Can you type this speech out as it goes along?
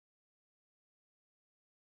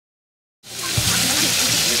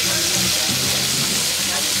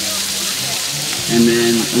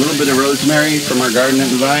bit of rosemary from our garden at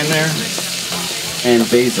the vine there, and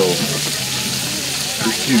basil.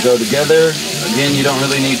 These two go together. Again, you don't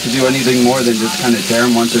really need to do anything more than just kind of tear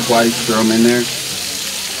them once or twice, throw them in there.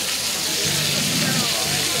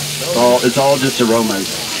 It's all just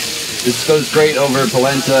aromas. This goes great over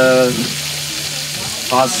polenta,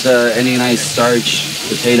 pasta, any nice starch,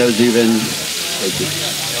 potatoes even,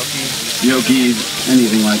 gnocchi,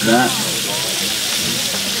 anything like that.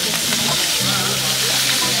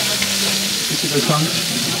 You see those tongues?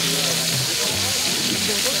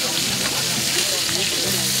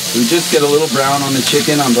 We just get a little brown on the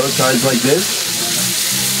chicken on both sides like this.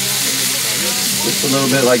 Just a little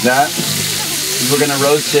bit like that. We're going to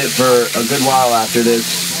roast it for a good while after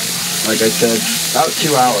this. Like I said, about 2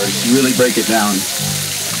 hours. Really break it down.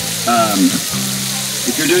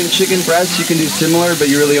 If you're doing chicken breast, you can do similar, but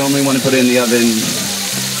you really only want to put it in the oven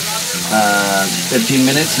 15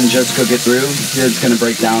 minutes and just cook it through. It's going to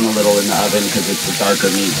break down a little in the oven because it's a darker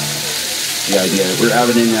meat. The idea. We're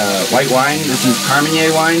having in white wine. This is Carmenere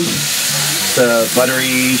wine. It's a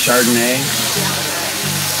buttery Chardonnay.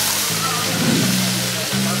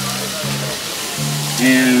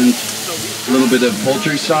 And a little bit of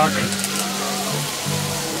poultry stock.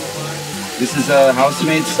 This is a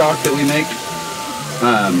house-made stock that we make.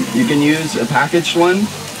 You can use a packaged one,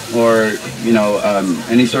 or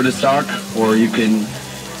any sort of stock, or you can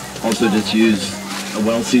also just use a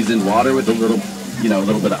well-seasoned water with a little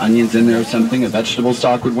bit of onions in there or something. A vegetable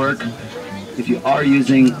stock would work. If you are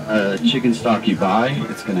using a chicken stock you buy,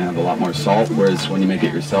 it's going to have a lot more salt, whereas when you make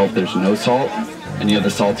it yourself, there's no salt. And you have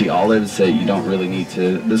the salty olives that you don't really need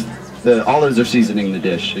to... The olives are seasoning the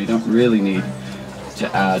dish, so you don't really need to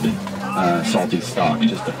add salty stock,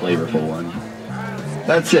 just a flavorful one.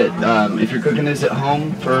 That's it. If you're cooking this at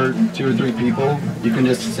home for 2 or 3 people, you can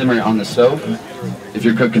just simmer it on the stove. If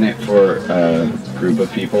you're cooking it for a group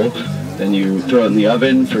of people, then you throw it in the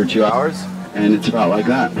oven for 2 hours, and it's about like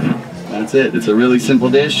that. That's it. It's a really simple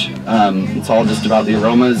dish. It's all just about the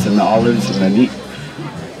aromas and the olives and the meat.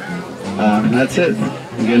 That's it.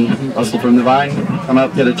 Again, Russell from the Vine. Come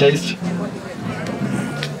up, get a taste.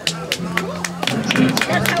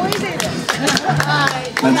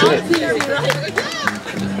 That's it.